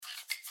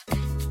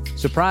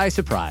Surprise,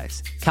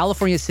 surprise.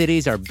 California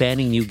cities are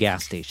banning new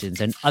gas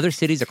stations, and other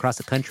cities across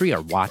the country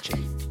are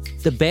watching.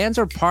 The bans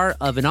are part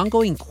of an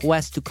ongoing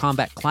quest to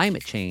combat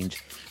climate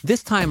change,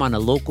 this time on a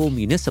local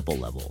municipal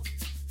level.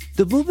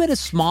 The movement is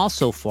small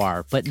so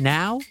far, but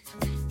now,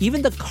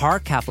 even the car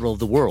capital of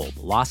the world,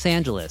 Los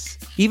Angeles,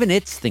 even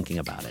it's thinking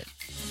about it.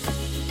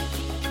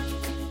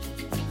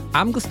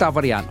 I'm Gustavo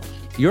Arellano.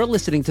 You're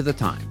listening to The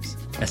Times,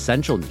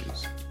 essential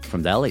news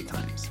from the LA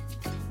Times.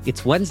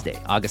 It's Wednesday,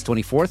 August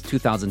 24th,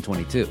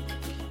 2022.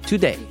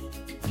 Today,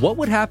 what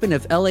would happen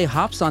if LA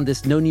hops on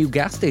this no new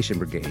gas station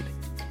brigade?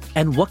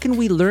 And what can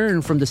we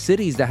learn from the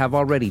cities that have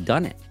already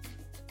done it?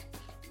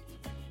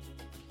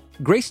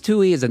 Grace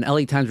Tui is an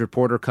LA Times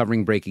reporter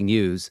covering breaking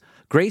news.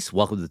 Grace,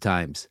 welcome to The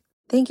Times.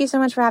 Thank you so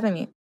much for having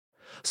me.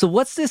 So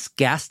what's this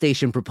gas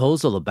station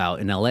proposal about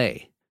in LA?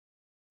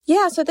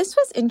 Yeah, so this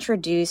was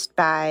introduced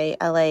by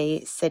LA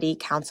City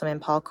Councilman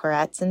Paul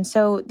Koretz. And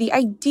so the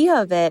idea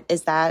of it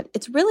is that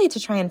it's really to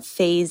try and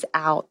phase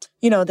out,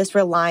 this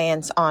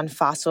reliance on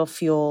fossil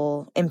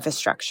fuel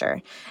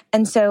infrastructure.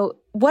 And so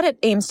what it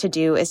aims to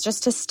do is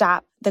just to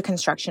stop the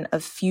construction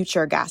of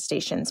future gas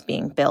stations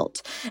being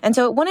built. And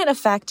so it wouldn't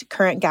affect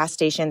current gas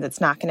stations.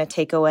 It's not going to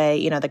take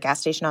away, the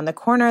gas station on the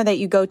corner that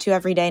you go to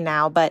every day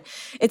now, but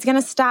it's going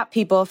to stop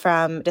people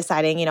from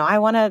deciding, I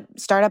want to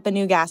start up a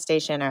new gas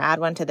station or add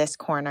one to this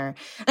corner.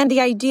 And the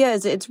idea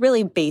is it's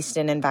really based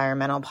in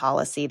environmental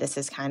policy. This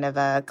is kind of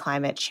a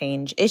climate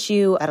change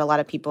issue that a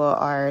lot of people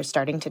are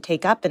starting to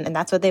take up, and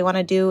that's what they want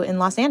to do in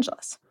Los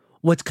Angeles.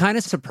 What's kind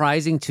of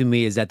surprising to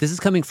me is that this is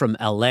coming from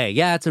LA.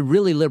 Yeah, it's a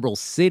really liberal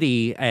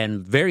city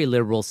and very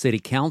liberal city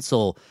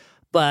council,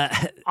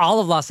 but all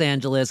of Los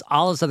Angeles,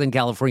 all of Southern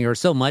California, or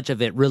so much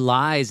of it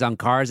relies on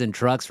cars and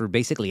trucks for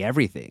basically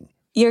everything.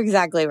 You're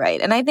exactly right.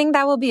 And I think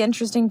that will be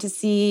interesting to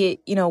see,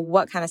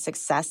 what kind of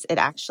success it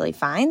actually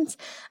finds.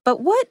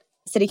 But what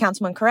City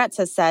Councilman Koretz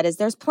has said is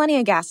there's plenty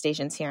of gas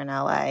stations here in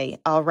LA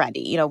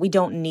already. We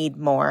don't need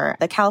more.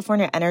 The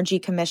California Energy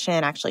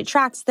Commission actually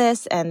tracks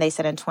this, and they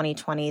said in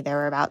 2020 there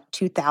were about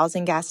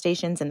 2,000 gas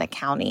stations in the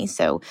county.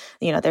 So,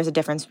 there's a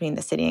difference between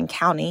the city and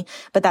county,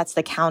 but that's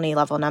the county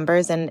level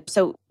numbers. And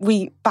so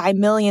we buy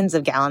millions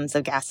of gallons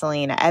of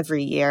gasoline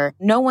every year.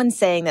 No one's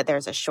saying that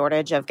there's a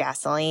shortage of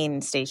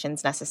gasoline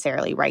stations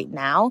necessarily right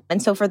now.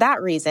 And so for that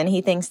reason,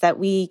 he thinks that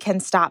we can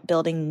stop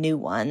building new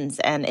ones.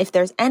 And if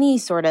there's any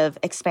sort of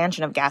expansion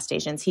of gas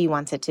stations, he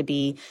wants it to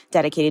be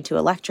dedicated to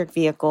electric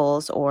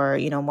vehicles or,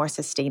 more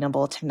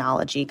sustainable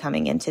technology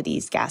coming into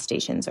these gas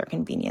stations or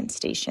convenience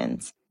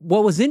stations.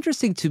 What was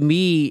interesting to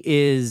me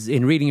is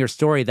in reading your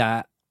story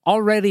that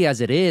already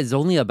as it is,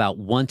 only about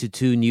 1 to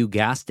 2 new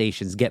gas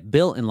stations get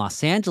built in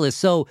Los Angeles.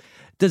 So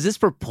does this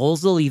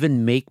proposal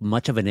even make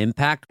much of an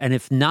impact? And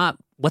if not,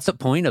 what's the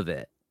point of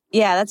it?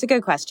 Yeah, that's a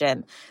good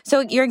question. So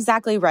you're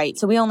exactly right.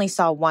 So we only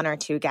saw 1 or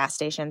 2 gas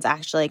stations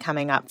actually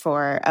coming up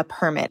for a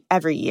permit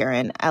every year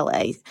in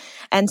LA.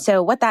 And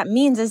so what that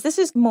means is this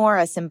is more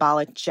a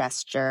symbolic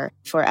gesture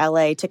for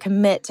LA to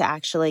commit to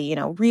actually,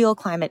 real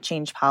climate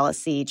change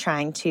policy,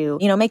 trying to,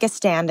 make a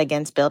stand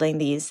against building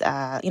these,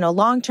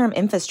 long-term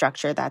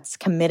infrastructure that's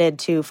committed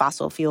to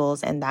fossil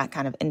fuels and that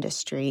kind of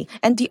industry.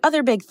 And the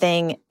other big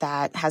thing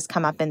that has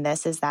come up in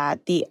this is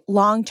that the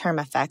long-term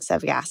effects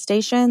of gas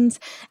stations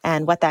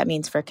and what that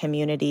means for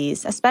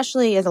communities,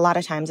 especially as a lot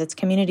of times it's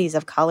communities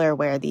of color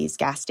where these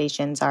gas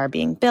stations are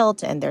being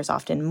built, and there's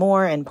often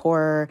more and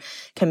poorer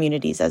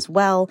communities as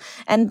well.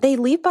 And they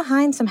leave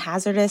behind some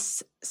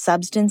hazardous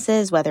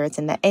substances, whether it's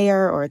in the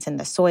air or it's in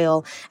the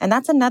soil. And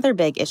that's another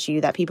big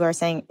issue that people are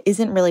saying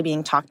isn't really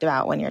being talked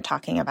about when you're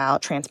talking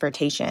about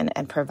transportation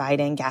and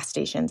providing gas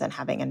stations and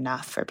having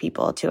enough for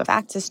people to have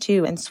access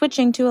to and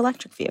switching to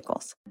electric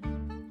vehicles.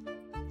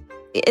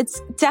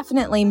 It's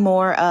definitely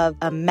more of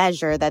a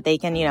measure that they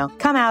can,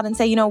 come out and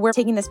say, we're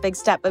taking this big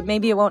step, but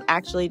maybe it won't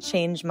actually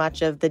change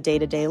much of the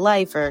day-to-day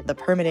life or the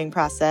permitting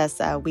process.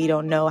 We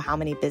don't know how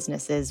many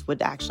businesses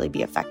would actually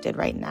be affected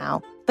right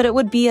now. But it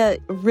would be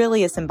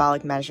really a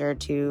symbolic measure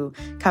to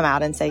come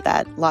out and say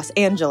that Los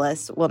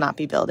Angeles will not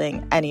be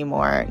building any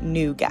more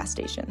new gas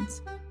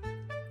stations.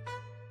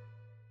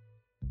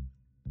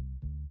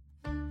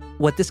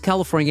 What this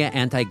California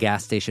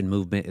anti-gas station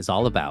movement is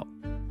all about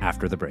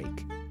after the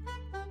break.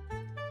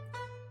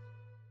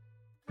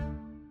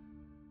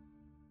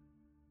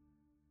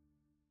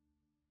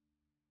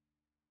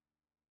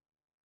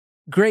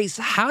 Grace,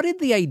 how did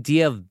the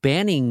idea of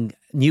banning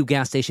new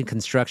gas station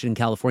construction in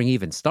California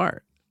even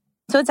start?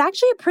 So it's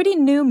actually a pretty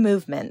new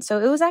movement.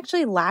 So it was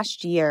actually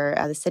last year,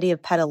 the city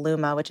of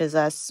Petaluma, which is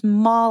a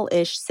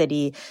small-ish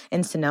city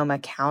in Sonoma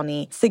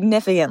County,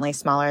 significantly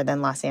smaller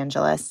than Los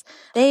Angeles.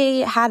 They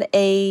had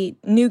a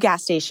new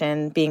gas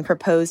station being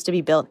proposed to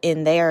be built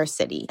in their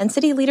city. And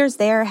city leaders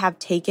there have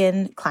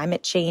taken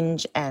climate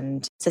change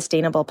and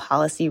sustainable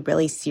policy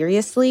really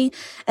seriously.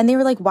 And they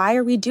were like, why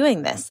are we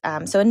doing this?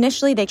 So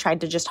initially, they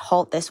tried to just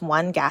halt this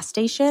one gas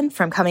station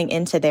from coming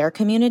into their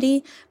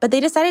community. But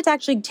they decided to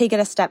actually take it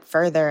a step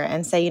further and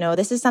and say,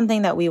 this is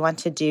something that we want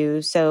to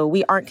do. So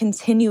we aren't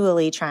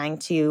continually trying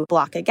to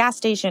block a gas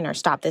station or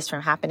stop this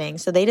from happening.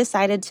 So they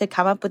decided to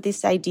come up with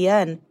this idea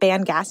and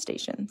ban gas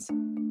stations.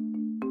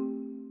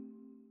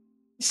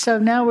 So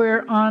now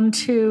we're on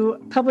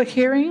to public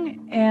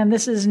hearing, and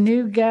this is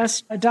new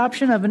gas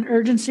adoption of an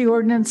urgency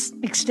ordinance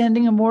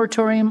extending a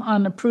moratorium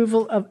on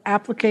approval of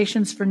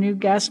applications for new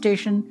gas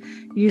station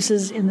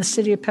uses in the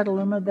city of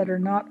Petaluma that are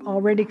not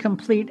already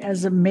complete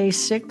as of May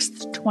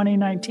 6th,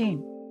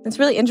 2019. It's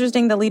really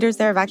interesting. The leaders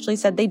there have actually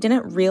said they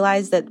didn't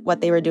realize that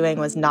what they were doing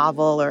was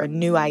novel or a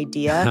new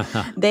idea.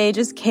 They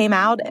just came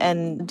out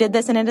and did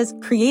this, and it has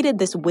created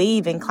this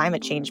wave in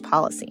climate change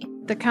policy.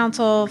 The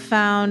council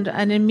found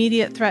an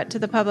immediate threat to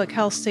the public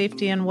health,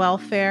 safety, and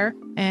welfare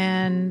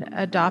and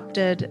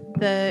adopted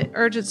the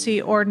urgency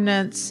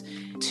ordinance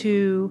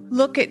to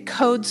look at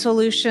code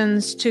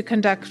solutions, to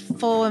conduct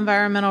full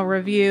environmental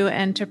review,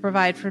 and to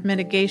provide for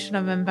mitigation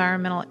of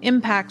environmental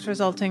impacts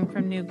resulting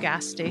from new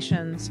gas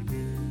stations.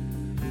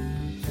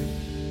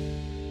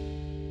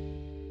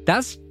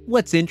 That's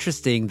what's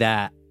interesting,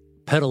 that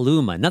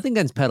Petaluma, nothing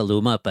against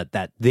Petaluma, but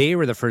that they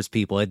were the first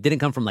people. It didn't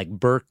come from like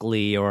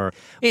Berkeley or,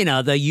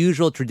 the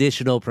usual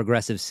traditional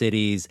progressive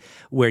cities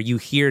where you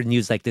hear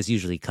news like this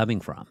usually coming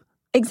from.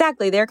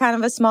 Exactly. They're kind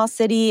of a small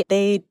city.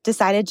 They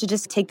decided to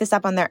just take this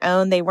up on their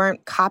own. They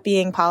weren't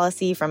copying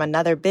policy from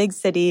another big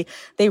city.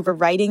 They were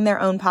writing their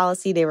own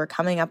policy. They were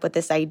coming up with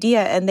this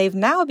idea. And they've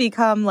now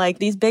become like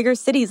these bigger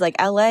cities,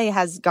 like LA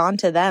has gone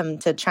to them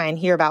to try and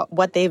hear about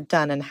what they've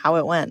done and how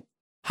it went.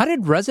 How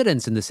did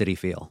residents in the city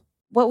feel?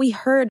 What we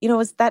heard,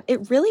 was that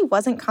it really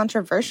wasn't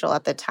controversial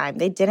at the time.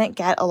 They didn't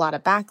get a lot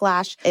of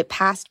backlash. It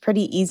passed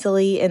pretty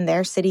easily in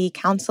their city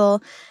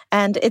council,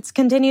 and it's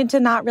continued to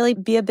not really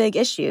be a big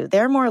issue.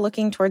 They're more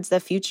looking towards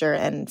the future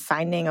and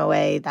finding a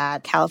way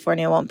that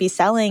California won't be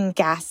selling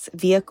gas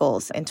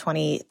vehicles in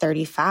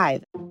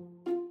 2035.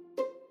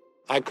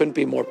 I couldn't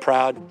be more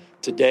proud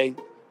today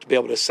to be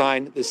able to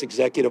sign this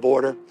executive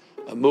order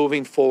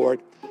moving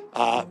forward.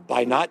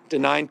 By not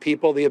denying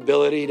people the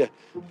ability to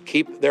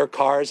keep their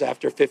cars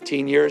after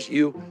 15 years,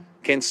 you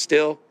can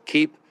still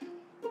keep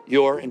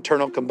your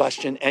internal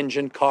combustion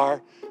engine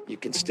car. You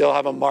can still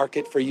have a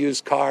market for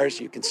used cars.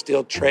 You can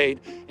still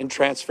trade and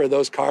transfer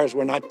those cars.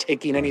 We're not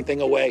taking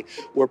anything away.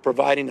 We're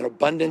providing an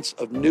abundance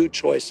of new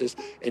choices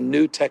and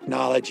new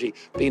technology,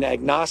 being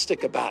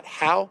agnostic about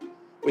how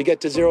we get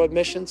to zero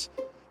emissions,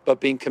 but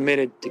being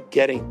committed to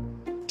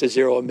getting to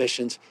zero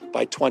emissions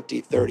by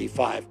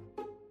 2035.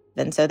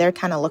 And so they're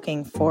kind of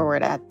looking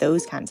forward at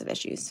those kinds of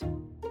issues.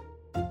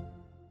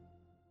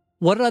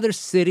 What other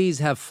cities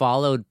have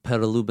followed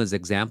Petaluma's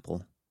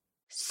example?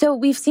 So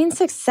we've seen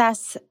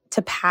success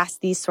to pass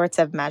these sorts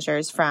of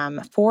measures from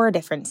 4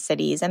 different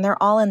cities, and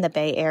they're all in the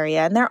Bay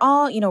Area, and they're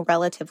all,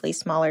 relatively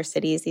smaller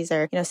cities. These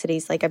are,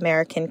 cities like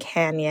American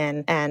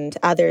Canyon and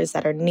others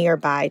that are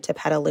nearby to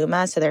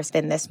Petaluma. So there's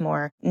been this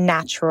more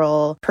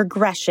natural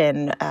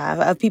progression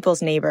of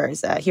people's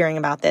neighbors hearing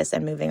about this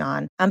and moving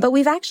on. But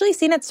we've actually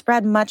seen it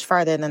spread much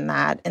farther than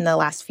that in the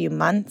last few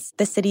months.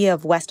 The city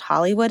of West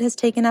Hollywood has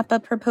taken up a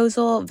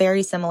proposal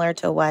very similar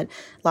to what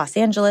Los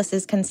Angeles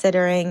is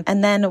considering.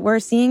 And then we're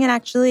seeing it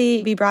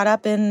actually be brought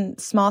up in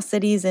small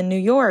cities in New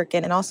York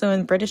and also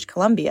in British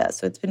Columbia.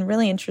 So it's been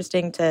really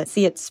interesting to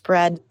see it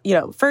spread,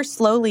 first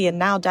slowly and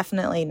now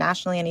definitely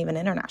nationally and even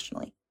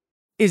internationally.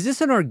 Is this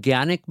an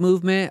organic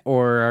movement,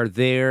 or are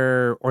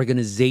there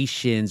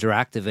organizations or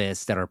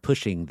activists that are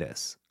pushing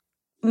this?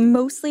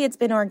 Mostly it's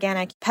been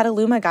organic.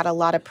 Petaluma got a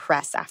lot of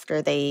press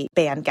after they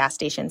banned gas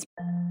stations,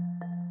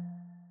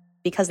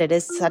 because it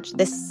is such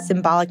this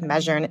symbolic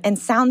measure and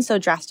sounds so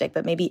drastic,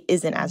 but maybe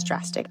isn't as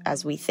drastic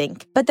as we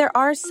think. But there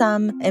are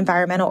some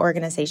environmental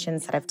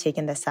organizations that have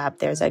taken this up.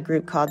 There's a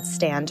group called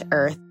Stand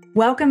Earth.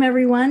 Welcome,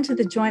 everyone, to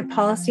the joint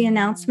policy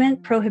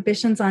announcement,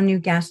 Prohibitions on New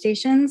Gas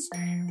Stations.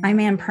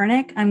 I'm Ann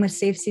Pernick. I'm with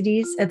Safe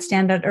Cities at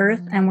Stand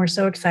Earth, and we're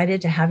so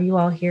excited to have you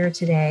all here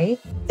today.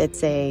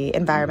 It's a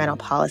environmental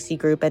policy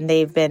group, and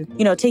they've been,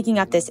 taking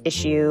up this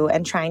issue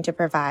and trying to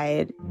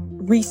provide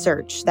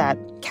research that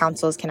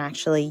councils can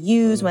actually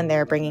use when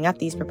they're bringing up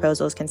these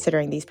proposals,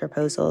 considering these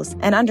proposals,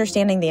 and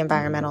understanding the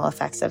environmental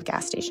effects of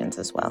gas stations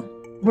as well.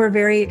 We're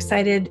very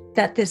excited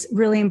that this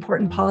really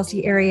important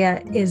policy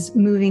area is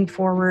moving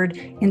forward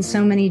in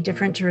so many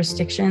different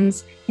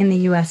jurisdictions in the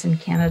U.S. and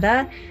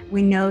Canada.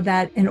 We know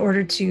that in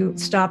order to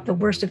stop the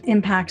worst of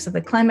impacts of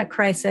the climate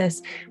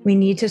crisis, we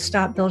need to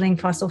stop building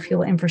fossil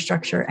fuel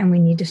infrastructure and we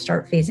need to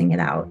start phasing it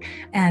out.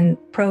 And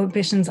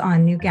prohibitions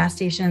on new gas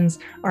stations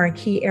are a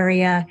key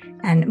area,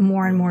 and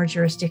more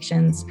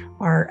jurisdictions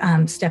are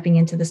stepping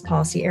into this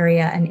policy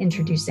area and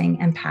introducing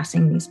and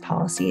passing these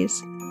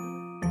policies.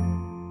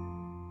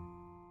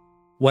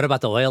 What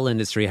about the oil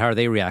industry? How are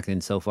they reacting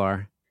so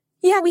far?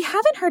 Yeah, we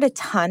haven't heard a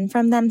ton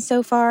from them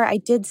so far. I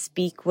did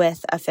speak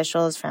with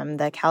officials from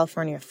the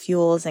California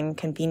Fuels and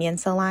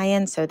Convenience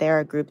Alliance. So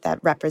they're a group that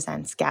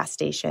represents gas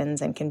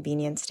stations and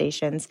convenience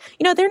stations.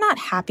 They're not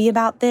happy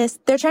about this.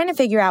 They're trying to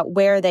figure out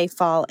where they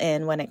fall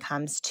in when it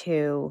comes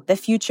to the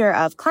future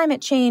of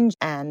climate change,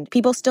 and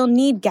people still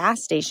need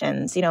gas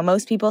stations.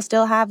 Most people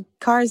still have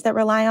cars that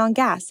rely on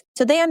gas.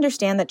 So they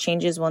understand that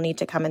changes will need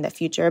to come in the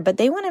future, but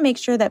they want to make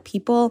sure that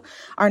people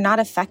are not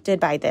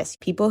affected by this.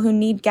 People who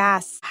need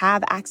gas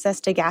have access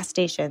to gas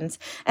stations.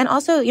 And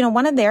also,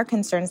 one of their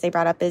concerns they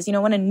brought up is,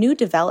 when a new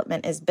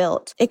development is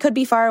built, it could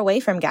be far away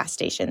from gas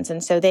stations.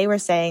 And so they were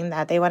saying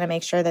that they want to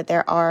make sure that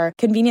there are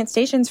convenient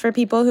stations for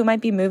people who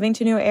might be moving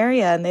to a new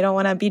area and they don't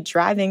want to be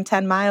driving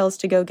 10 miles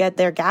to go get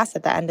their gas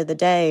at the end of the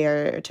day,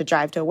 or to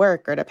drive to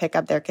work, or to pick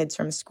up their kids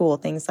from school,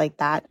 things like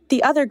that.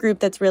 The other group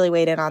that's really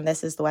weighed in on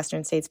this is the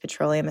Western States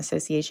Petroleum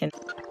Association.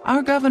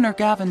 Our Governor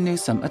Gavin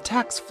Newsom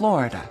attacks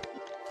Florida.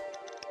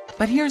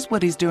 But here's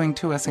what he's doing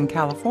to us in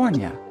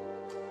California.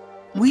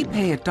 We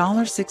pay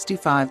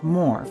 $1.65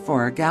 more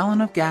for a gallon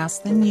of gas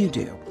than you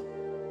do.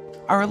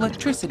 Our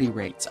electricity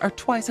rates are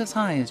twice as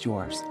high as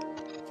yours.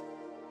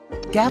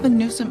 Gavin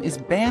Newsom is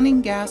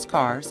banning gas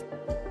cars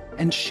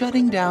and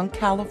shutting down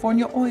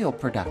California oil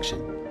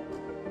production.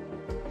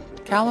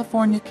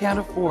 California can't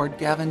afford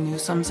Gavin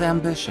Newsom's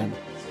ambition.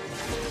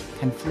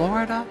 Can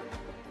Florida?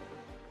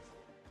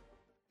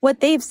 What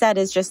they've said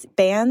is just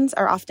bans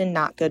are often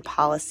not good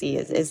policy,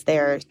 is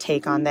their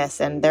take on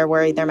this. And they're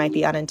worried there might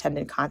be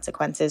unintended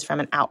consequences from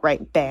an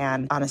outright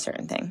ban on a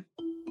certain thing.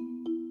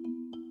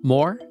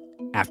 More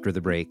after the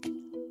break.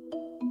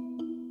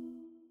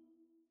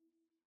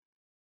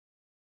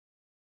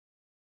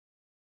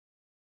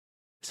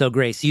 So,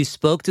 Grace, you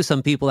spoke to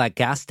some people at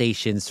gas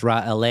stations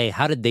throughout LA.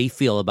 How did they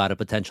feel about a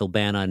potential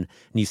ban on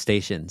new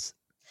stations?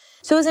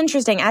 So it was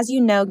interesting. As you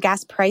know,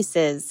 gas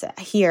prices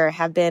here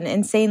have been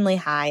insanely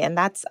high, and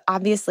that's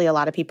obviously a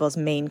lot of people's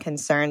main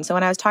concern. So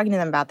when I was talking to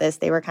them about this,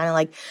 they were kind of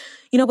like,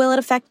 will it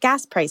affect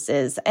gas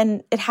prices?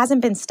 And it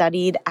hasn't been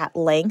studied at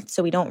length,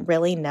 so we don't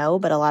really know,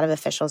 but a lot of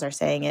officials are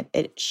saying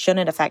it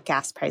shouldn't affect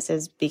gas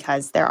prices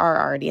because there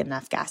are already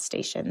enough gas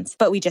stations,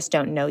 but we just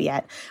don't know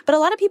yet. But a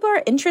lot of people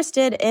are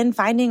interested in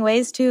finding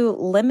ways to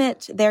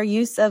limit their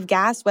use of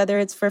gas, whether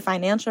it's for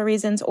financial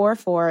reasons or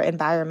for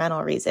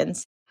environmental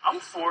reasons. I'm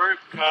for it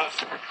because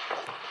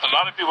a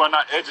lot of people are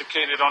not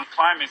educated on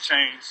climate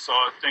change. So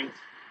I think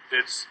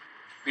it's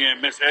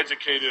being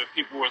miseducated. If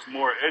people was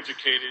more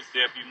educated,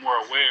 they'd be more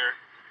aware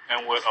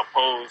and would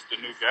oppose the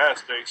new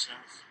gas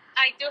stations.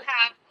 I do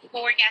have 4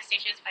 gas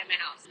stations by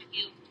my house. If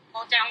you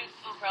go down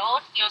the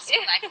road, you'll see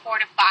like 4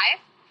 to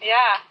 5.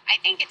 Yeah. I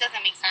think it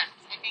doesn't make sense.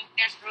 I think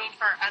there's room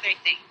for other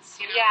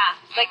things.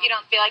 Yeah, like you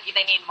don't feel like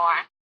they need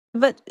more.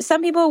 But some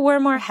people were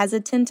more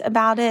hesitant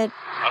about it.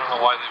 I don't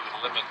know why they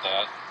would limit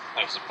that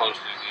as opposed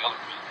to the other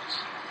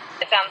business.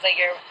 It sounds like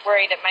you're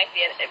worried it might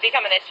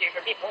become an issue for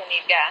people who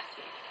need gas.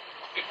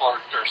 People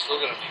are still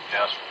going to need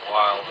gas for a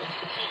while.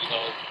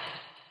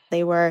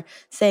 They were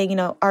saying,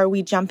 are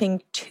we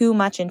jumping too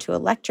much into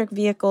electric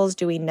vehicles?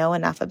 Do we know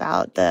enough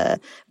about the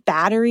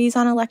batteries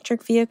on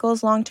electric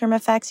vehicles' long-term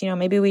effects?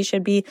 Maybe we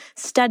should be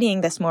studying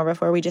this more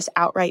before we just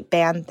outright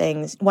ban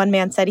things. One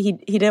man said he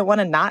didn't want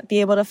to not be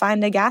able to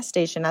find a gas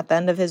station at the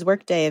end of his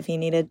workday if he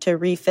needed to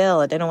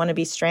refill. It didn't want to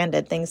be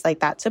stranded, things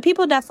like that. So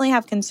people definitely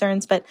have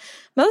concerns, but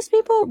most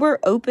people were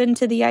open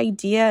to the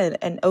idea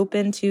and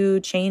open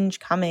to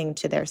change coming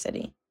to their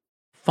city.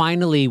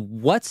 Finally,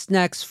 what's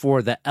next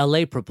for the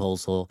LA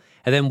proposal?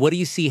 And then what do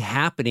you see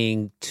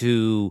happening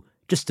to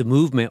just the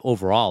movement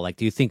overall?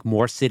 Do you think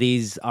more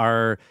cities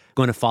are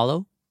going to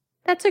follow?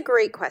 That's a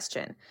great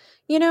question.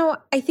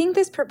 I think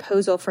this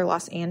proposal for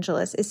Los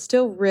Angeles is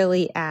still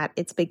really at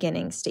its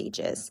beginning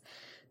stages.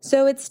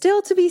 So it's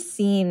still to be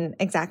seen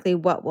exactly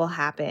what will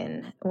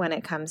happen when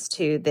it comes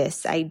to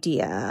this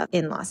idea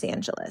in Los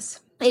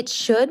Angeles. It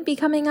should be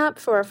coming up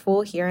for a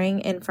full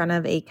hearing in front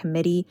of a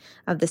committee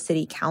of the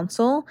city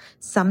council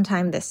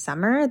sometime this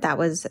summer. That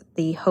was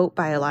the hope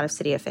by a lot of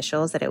city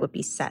officials, that it would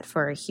be set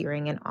for a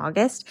hearing in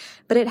August,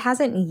 but it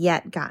hasn't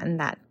yet gotten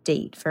that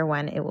date for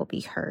when it will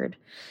be heard.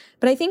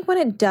 But I think when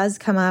it does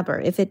come up, or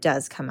if it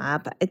does come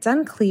up, it's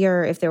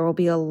unclear if there will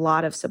be a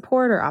lot of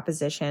support or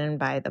opposition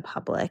by the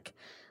public.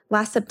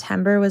 Last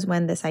September was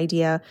when this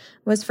idea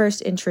was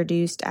first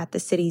introduced at the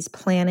city's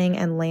Planning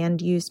and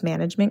Land Use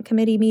Management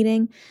Committee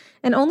meeting,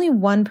 and only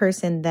one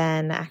person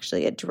then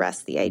actually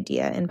addressed the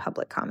idea in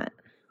public comment.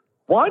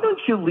 Why don't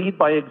you lead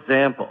by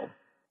example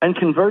and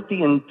convert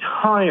the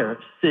entire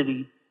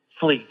city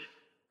fleet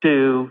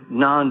to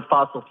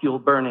non-fossil fuel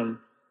burning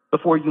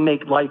before you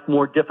make life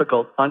more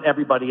difficult on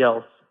everybody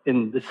else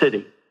in the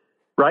city?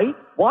 Right?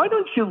 Why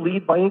don't you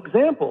lead by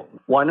example?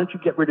 Why don't you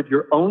get rid of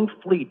your own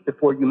fleet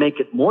before you make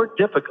it more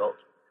difficult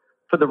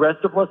for the rest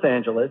of Los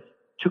Angeles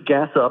to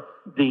gas up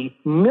the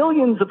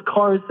millions of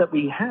cars that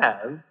we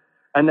have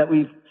and that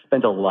we've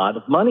spent a lot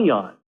of money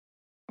on?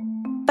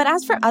 But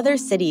as for other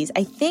cities,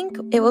 I think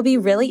it will be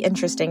really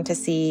interesting to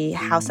see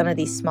how some of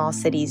these small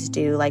cities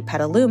do, like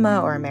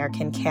Petaluma or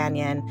American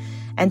Canyon,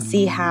 and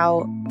see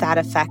how that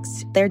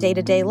affects their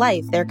day-to-day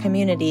life, their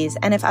communities,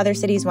 and if other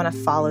cities want to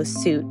follow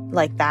suit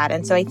like that.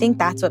 And so I think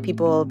that's what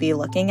people will be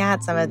looking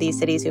at, some of these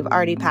cities who've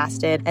already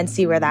passed it, and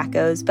see where that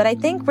goes. But I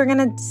think we're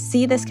going to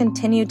see this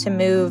continue to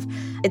move.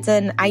 It's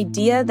an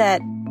idea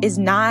that is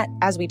not,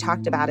 as we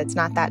talked about, it's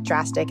not that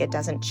drastic. It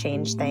doesn't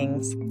change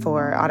things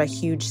on a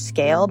huge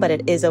scale, but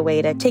it is a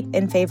way to take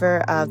in favor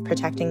of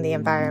protecting the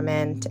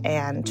environment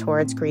and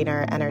towards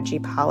greener energy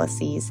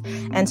policies.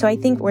 And so I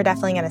think we're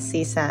definitely going to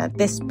see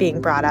this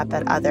being brought up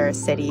at other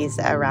cities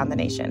around the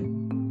nation.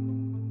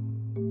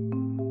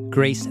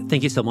 Grace,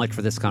 thank you so much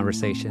for this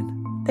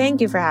conversation.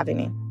 Thank you for having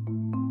me.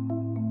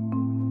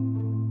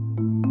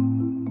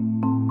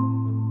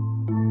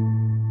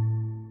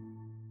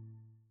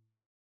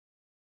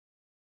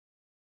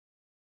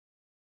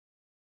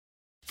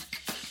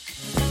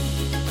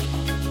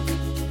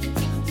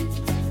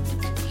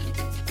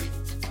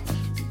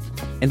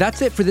 And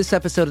that's it for this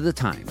episode of The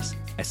Times,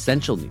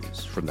 essential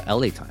news from the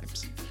LA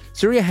Times.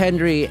 Surya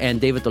Henry and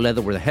David Toledo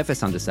were the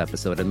jefes on this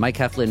episode, and Mike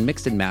Heflin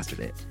mixed and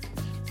mastered it.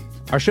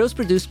 Our show is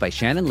produced by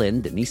Shannon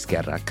Lin, Denise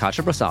Guerra,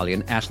 Kasia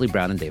Brosalian, Ashley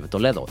Brown, and David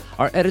Toledo.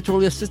 Our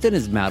editorial assistant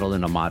is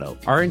Madeline Amato.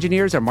 Our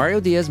engineers are Mario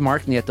Diaz,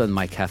 Mark Nieto, and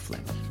Mike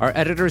Heflin. Our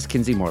editor is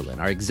Kinsey Moreland.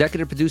 Our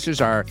executive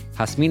producers are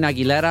Jasmine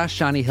Aguilera,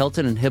 Shani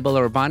Hilton, and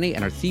Hibala Urbani,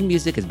 and our theme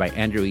music is by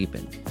Andrew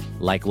Eapen.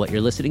 Like what you're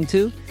listening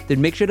to?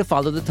 Then make sure to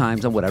follow The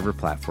Times on whatever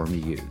platform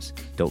you use.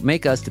 Don't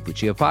make us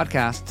Tapuchio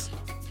Podcasts.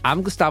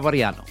 I'm Gustavo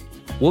Arellano.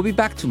 We'll be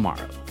back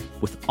tomorrow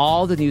with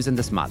all the news and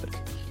desmadre.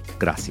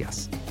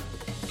 Gracias.